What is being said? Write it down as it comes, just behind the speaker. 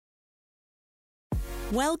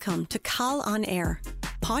Welcome to KAHL on Air,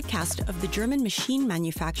 podcast of the German machine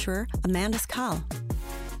manufacturer AMANDUS KAHL.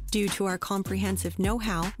 Due to our comprehensive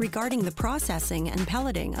know-how regarding the processing and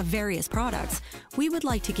pelleting of various products, we would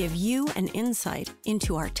like to give you an insight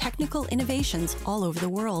into our technical innovations all over the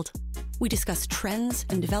world. We discuss trends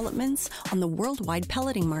and developments on the worldwide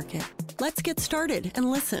pelleting market. Let's get started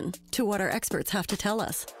and listen to what our experts have to tell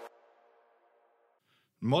us.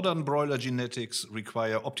 Modern broiler genetics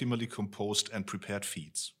require optimally composed and prepared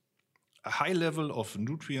feeds. A high level of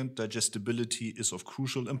nutrient digestibility is of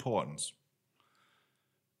crucial importance.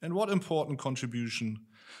 And what important contribution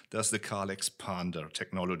does the KAHL expander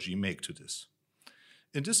technology make to this?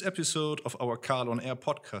 In this episode of our KAHL on Air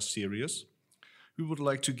podcast series, we would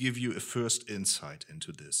like to give you a first insight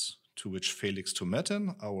into this, to which Felix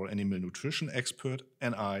Tometten, our animal nutrition expert,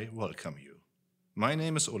 and I welcome you. My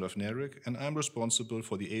name is Olaf Nährig, and I'm responsible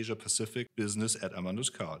for the Asia-Pacific business at AMANDUS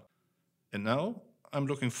KAHL. And now, I'm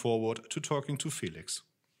looking forward to talking to Felix.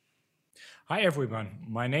 Hi everyone,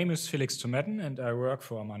 my name is Felix Tometten and I work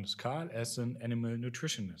for AMANDUS KAHL as an animal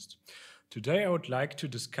nutritionist. Today I would like to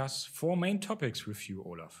discuss 4 main topics with you,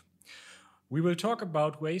 Olaf. We will talk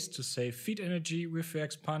about ways to save feed energy with the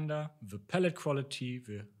expander, the pellet quality,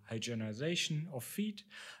 the hygienization of feed,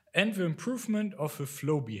 and the improvement of the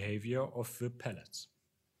flow behavior of the pellets.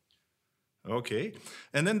 Okay,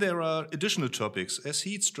 and then there are additional topics as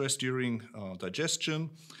heat stress during digestion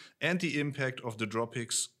and the impact of the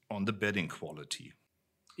droppings on the bedding quality.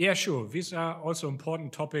 Yeah, sure. These are also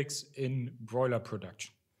important topics in broiler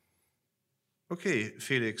production. Okay,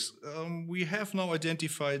 Felix, we have now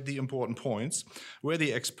identified the important points where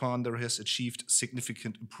the expander has achieved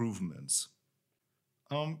significant improvements.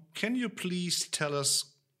 Can you please tell us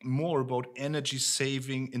more about energy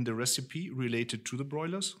saving in the recipe related to the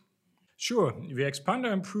broilers? Sure. The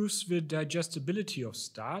expander improves the digestibility of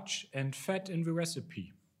starch and fat in the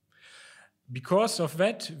recipe. Because of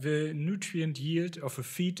that, the nutrient yield of a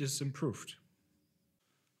feed is improved.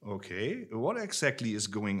 Okay, what exactly is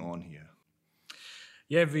going on here?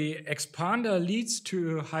 Yeah, the expander leads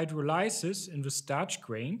to hydrolysis in the starch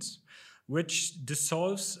grains, which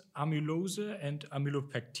dissolves amylose and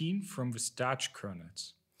amylopectin from the starch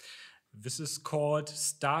kernels. This is called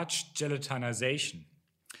starch gelatinization.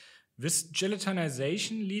 This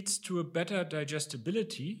gelatinization leads to a better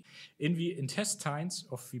digestibility in the intestines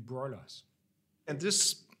of the broilers. And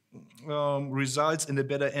this results in a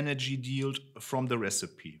better energy yield from the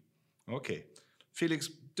recipe. Okay, Felix,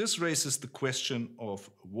 this raises the question of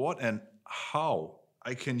what and how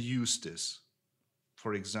I can use this,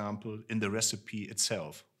 for example, in the recipe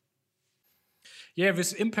itself. Yeah,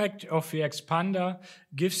 this impact of the expander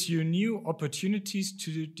gives you new opportunities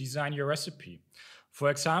to design your recipe.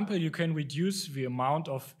 For example, you can reduce the amount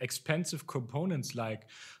of expensive components like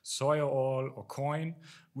soy oil or corn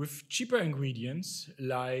with cheaper ingredients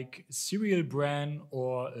like cereal bran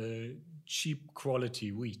or cheap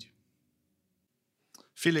quality wheat.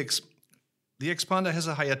 Felix, the expander has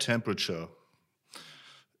a higher temperature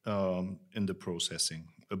in the processing,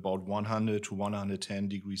 about 100 to 110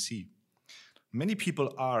 degrees C. Many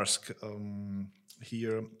people ask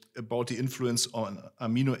here about the influence on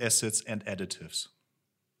amino acids and additives.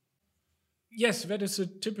 Yes, that is a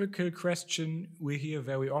typical question we hear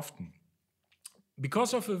very often.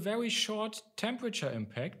 Because of a very short temperature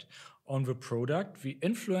impact on the product, the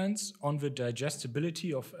influence on the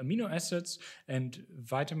digestibility of amino acids and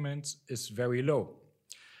vitamins is very low.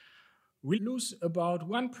 We lose about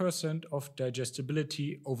 1% of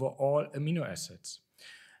digestibility over all amino acids.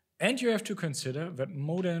 And you have to consider that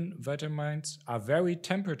modern vitamins are very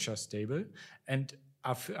temperature stable and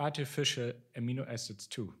are artificial amino acids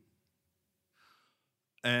too.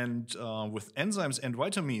 And with enzymes and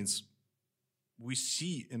vitamins, we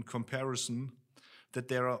see in comparison that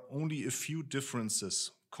there are only a few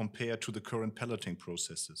differences compared to the current pelleting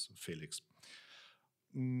processes, Felix.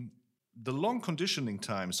 The long conditioning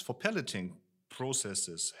times for pelleting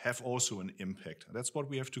processes have also an impact. That's what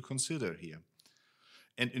we have to consider here.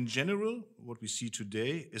 And in general, what we see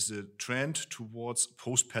today is a trend towards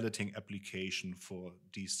post-pelleting application for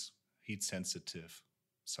these heat-sensitive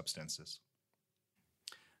substances.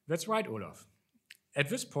 That's right, Olaf. At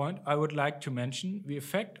this point, I would like to mention the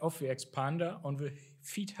effect of the expander on the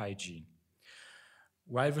feed hygiene.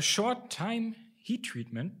 While the short-time heat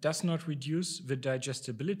treatment does not reduce the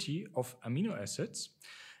digestibility of amino acids,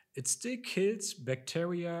 it still kills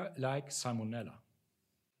bacteria like Salmonella.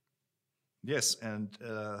 Yes, and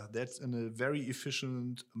that's in a very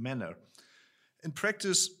efficient manner. In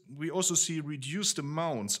practice, we also see reduced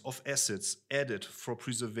amounts of acids added for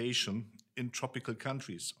preservation in tropical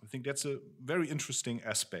countries. I think that's a very interesting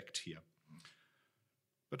aspect here.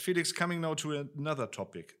 But Felix, coming now to another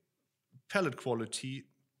topic. Pellet quality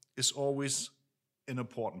is always an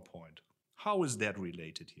important point. How is that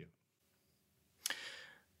related here?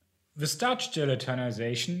 The starch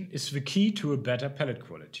gelatinization is the key to a better pellet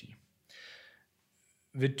quality.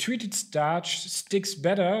 The treated starch sticks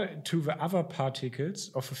better to the other particles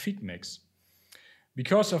of the feed mix.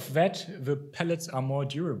 Because of that, the pellets are more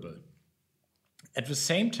durable. At the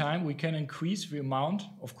same time, we can increase the amount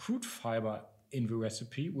of crude fiber in the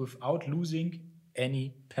recipe without losing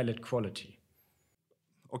any pellet quality.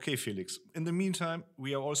 Okay, Felix. In the meantime,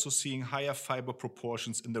 we are also seeing higher fiber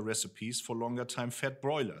proportions in the recipes for longer time fed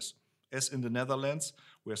broilers, as in the Netherlands,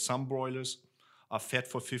 where some broilers are fed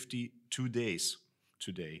for 52 days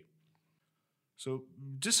today. So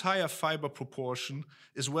this higher fiber proportion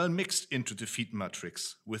is well mixed into the feed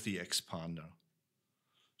matrix with the expander.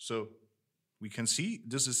 So we can see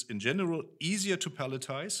this is in general easier to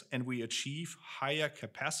pelletize, and we achieve higher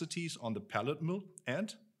capacities on the pellet mill,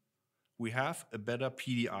 and we have a better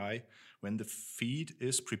PDI when the feed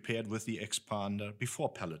is prepared with the expander before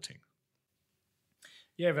pelleting.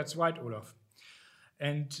 Yeah, that's right, Olaf.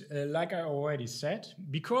 And like I already said,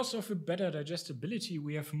 because of a better digestibility,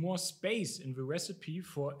 we have more space in the recipe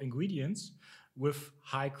for ingredients with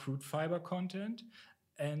high crude fiber content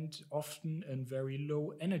and often a very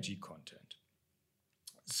low energy content,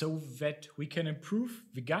 so that we can improve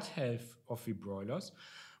the gut health of the broilers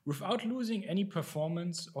without losing any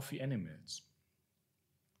performance of the animals.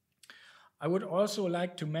 I would also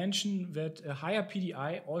like to mention that a higher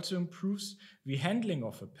PDI also improves the handling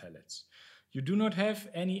of the pellets. You do not have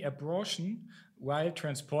any abrasion while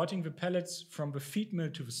transporting the pellets from the feed mill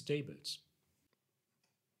to the stables.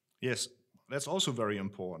 Yes, that's also very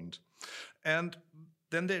important. And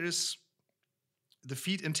then there is the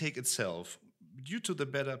feed intake itself. Due to the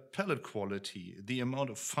better pellet quality, the amount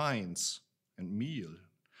of fines and meal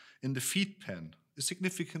in the feed pen is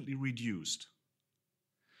significantly reduced,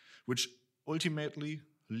 which ultimately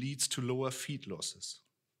leads to lower feed losses,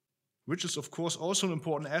 which is of course also an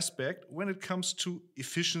important aspect when it comes to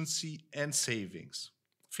efficiency and savings.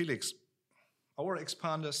 Felix, our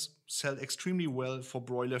expanders sell extremely well for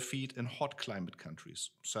broiler feed in hot climate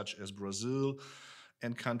countries, such as Brazil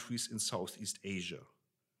and countries in Southeast Asia.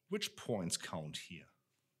 Which points count here?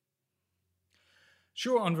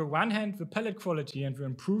 Sure, on the one hand, the pellet quality and the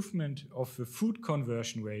improvement of the food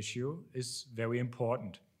conversion ratio is very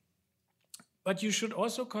important. But you should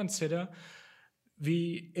also consider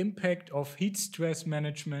the impact of heat stress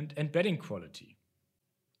management and bedding quality.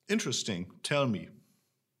 Interesting. Tell me.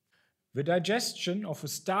 The digestion of the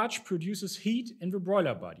starch produces heat in the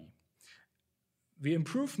broiler body. The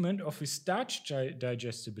improvement of the starch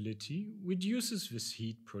digestibility reduces this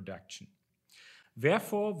heat production.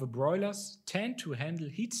 Therefore, the broilers tend to handle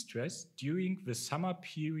heat stress during the summer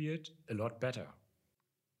period a lot better.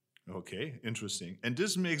 Okay, interesting. And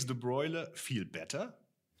this makes the broiler feel better?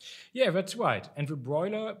 Yeah, that's right. And the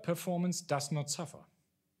broiler performance does not suffer.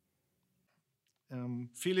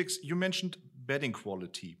 Felix, you mentioned bedding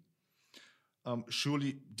quality.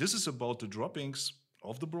 Surely this is about the droppings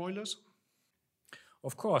of the broilers?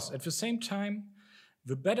 Of course, at the same time,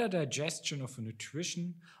 the better digestion of the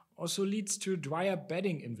nutrition also leads to drier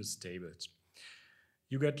bedding in the stables.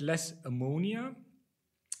 You get less ammonia,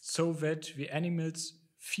 so that the animals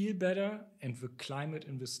feel better and the climate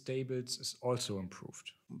in the stables is also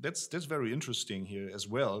improved. That's very interesting here as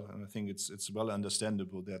well. And I think it's well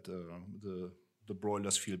understandable that the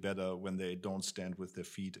broilers feel better when they don't stand with their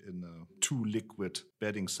feet in a too liquid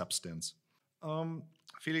bedding substance.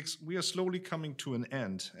 Felix, we are slowly coming to an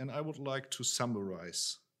end, and I would like to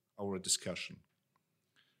summarize our discussion.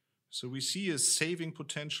 So we see a saving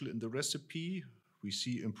potential in the recipe, we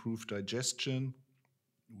see improved digestion,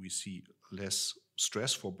 we see less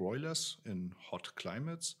stress for broilers in hot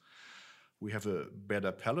climates, we have a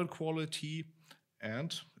better pellet quality,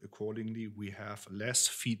 and accordingly we have less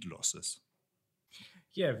feed losses.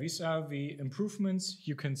 Yeah, these are the improvements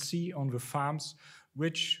you can see on the farms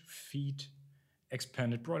which feed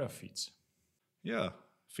expanded broiler feeds. Yeah,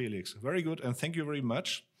 Felix, very good, and thank you very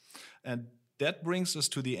much. And that brings us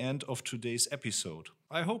to the end of today's episode.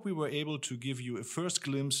 I hope we were able to give you a first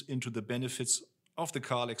glimpse into the benefits of the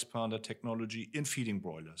KAHL expander technology in feeding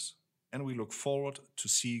broilers. And we look forward to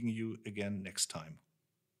seeing you again next time.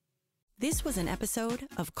 This was an episode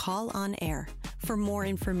of KAHL on Air. For more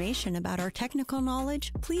information about our technical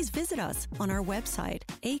knowledge, please visit us on our website,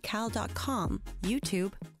 akahl.com,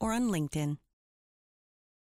 YouTube, or on LinkedIn.